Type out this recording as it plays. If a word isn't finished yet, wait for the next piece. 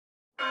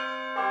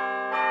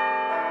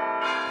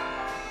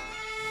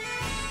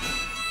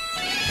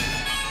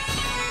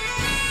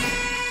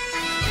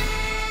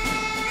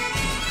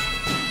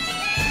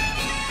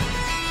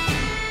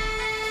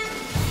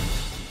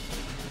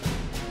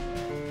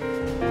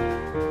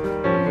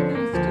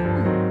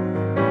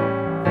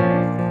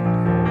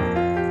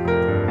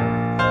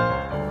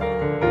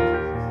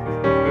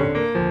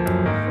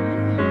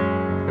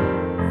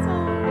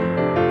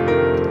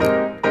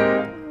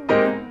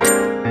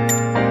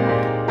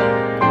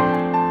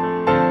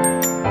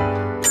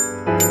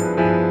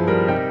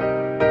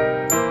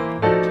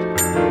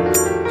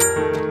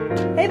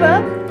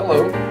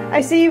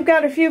you've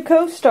got a few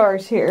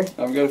co-stars here.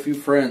 I've got a few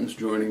friends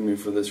joining me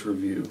for this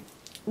review.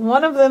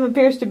 One of them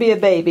appears to be a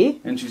baby.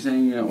 And she's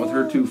hanging out with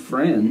her two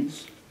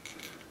friends.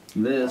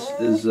 This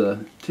is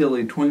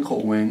Tilly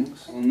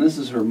Twinklewings, and this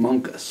is her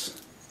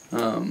Monkus.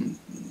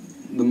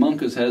 The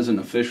Monkus has an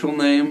official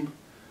name,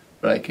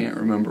 but I can't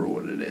remember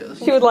what it is.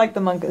 She would like the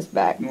Monkus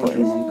back, You want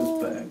your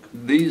Monkus back?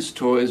 These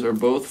toys are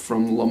both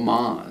from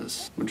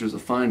Lamaze, which is a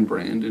fine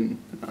brand in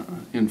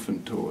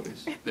infant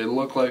toys. They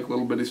look like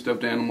little bitty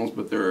stuffed animals,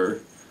 but there are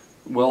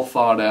well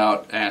thought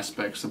out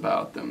aspects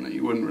about them that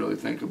you wouldn't really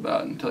think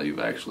about until you've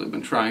actually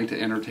been trying to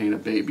entertain a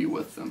baby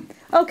with them.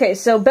 Okay,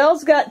 so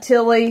Belle's got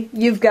Tilly,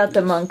 you've got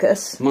the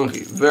Monkus. Monkey,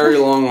 very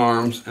long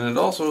arms, and it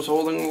also is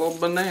holding a little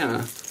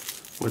banana,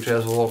 which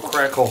has a little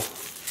crackle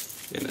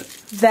in it.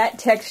 That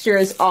texture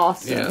is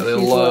awesome. Yeah, they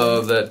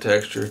love that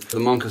texture. The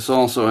Monkus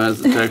also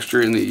has the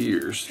texture in the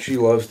ears. She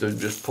loves to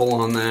just pull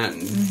on that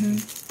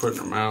and put it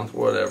in her mouth,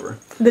 whatever.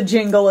 The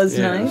jingle is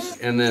nice.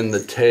 And then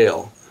the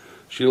tail.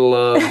 She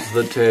loves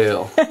the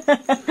tail.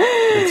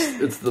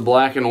 It's the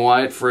black and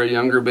white for a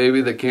younger baby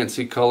that can't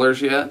see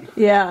colors yet.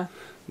 Yeah.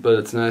 But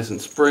it's nice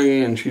and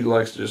springy, and she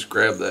likes to just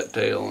grab that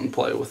tail and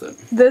play with it.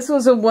 This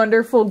was a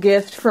wonderful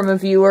gift from a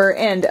viewer,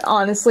 and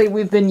honestly,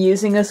 we've been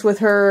using this with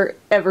her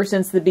ever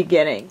since the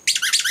beginning.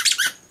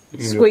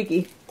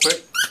 Squeaky.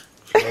 Quick,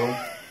 slow,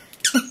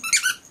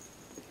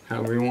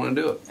 however you want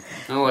to do it.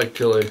 I like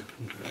Tilly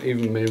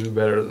even maybe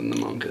better than the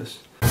Monkus.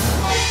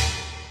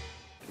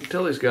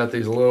 Tilly's got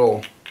these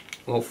little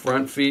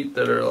front feet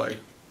that are like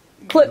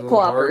Clip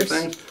cloppers.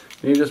 Things.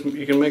 And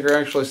you can make her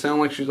actually sound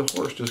like she's a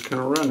horse just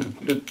kind of running.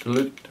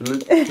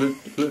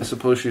 I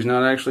suppose she's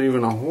not actually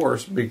even a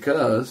horse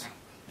because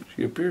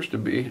she appears to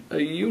be a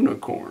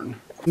unicorn.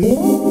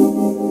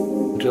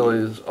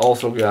 Tilly's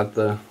also got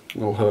the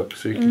little hook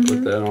so you can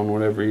put that on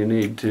whatever you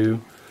need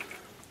to.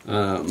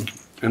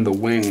 And the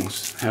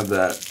wings have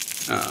that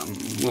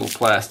little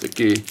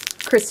plasticky.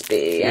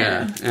 Crispy.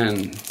 Yeah,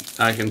 and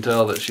I can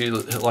tell that she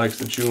likes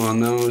to chew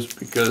on those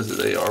because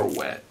they are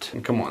wet.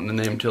 And come on, the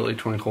name Tilly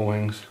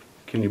Twinklewings.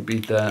 Can you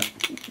beat that?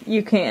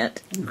 You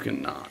can't. You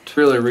cannot.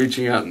 Really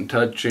reaching out and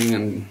touching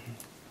and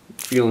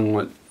feeling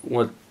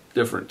what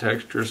different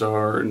textures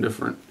are and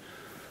different,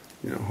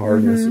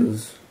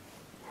 hardnesses.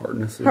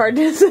 Hardnesses.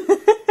 Hardness.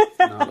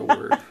 Not a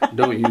word.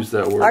 Don't use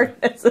that word.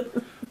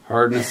 Hardnesses.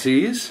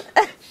 Hardnesses.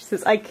 She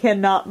says, I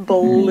cannot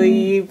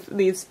believe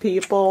these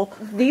people.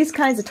 These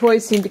kinds of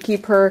toys seem to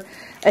keep her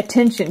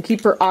attention,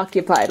 keep her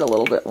occupied a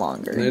little bit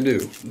longer. They do.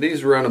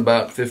 These run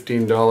about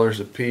 $15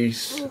 a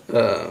piece.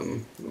 I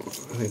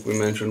think we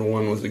mentioned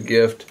one was a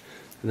gift,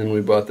 and then we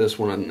bought this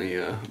one on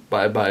the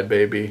Bye Bye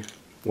Baby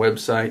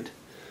website.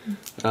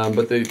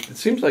 But it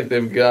seems like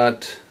they've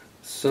got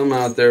some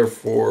out there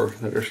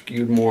that are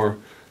skewed more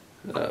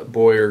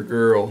boy or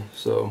girl.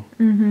 So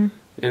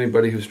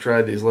anybody who's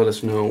tried these, let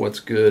us know what's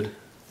good,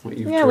 what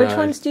you've tried. Yeah, which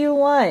ones do you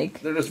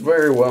like? They're just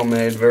very well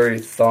made, very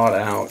thought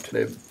out.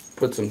 They've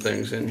put some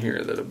things in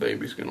here that a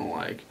baby's going to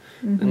like.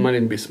 There might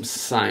even be some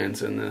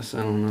science in this,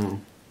 I don't know.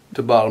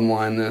 To bottom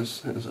line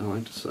this, as I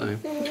like to say.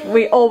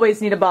 We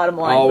always need a bottom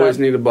line. Always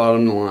need a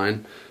bottom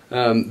line.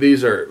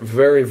 These are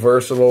very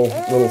versatile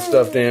little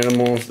stuffed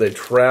animals. They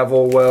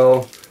travel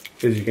well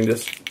because you can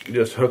just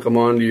hook them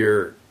onto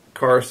your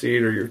car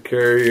seat or your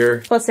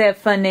carrier. Plus they have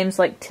fun names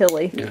like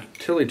Tilly. Yeah,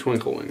 Tilly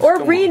Twinklewings.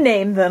 Or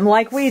rename them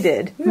like we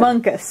did. Yeah.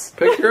 Monkus.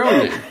 Pick your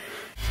own name.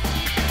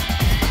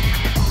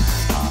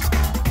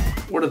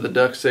 What did the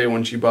duck say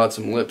when she bought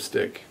some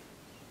lipstick?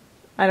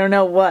 I don't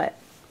know what.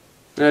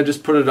 I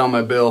just put it on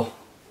my bill.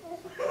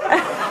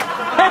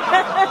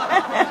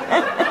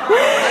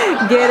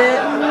 Get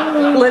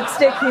it?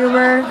 Lipstick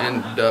humor.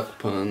 And duck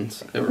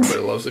puns. Everybody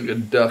loves a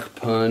good duck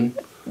pun.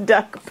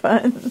 Duck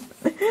pun.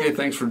 Hey,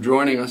 thanks for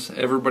joining us.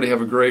 Everybody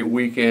have a great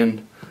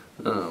weekend.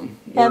 We're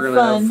going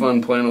to have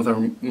fun playing with our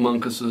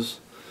Monkuses.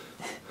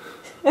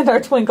 And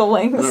our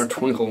Twinklewings. And our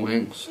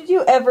Twinklewings. Did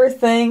you ever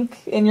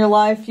think in your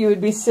life you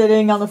would be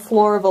sitting on the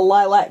floor of a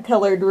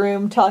lilac-colored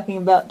room talking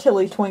about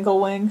Tilly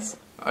Twinklewings?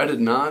 I did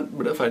not,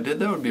 but if I did,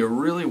 that would be a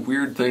really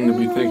weird thing to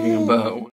be thinking about.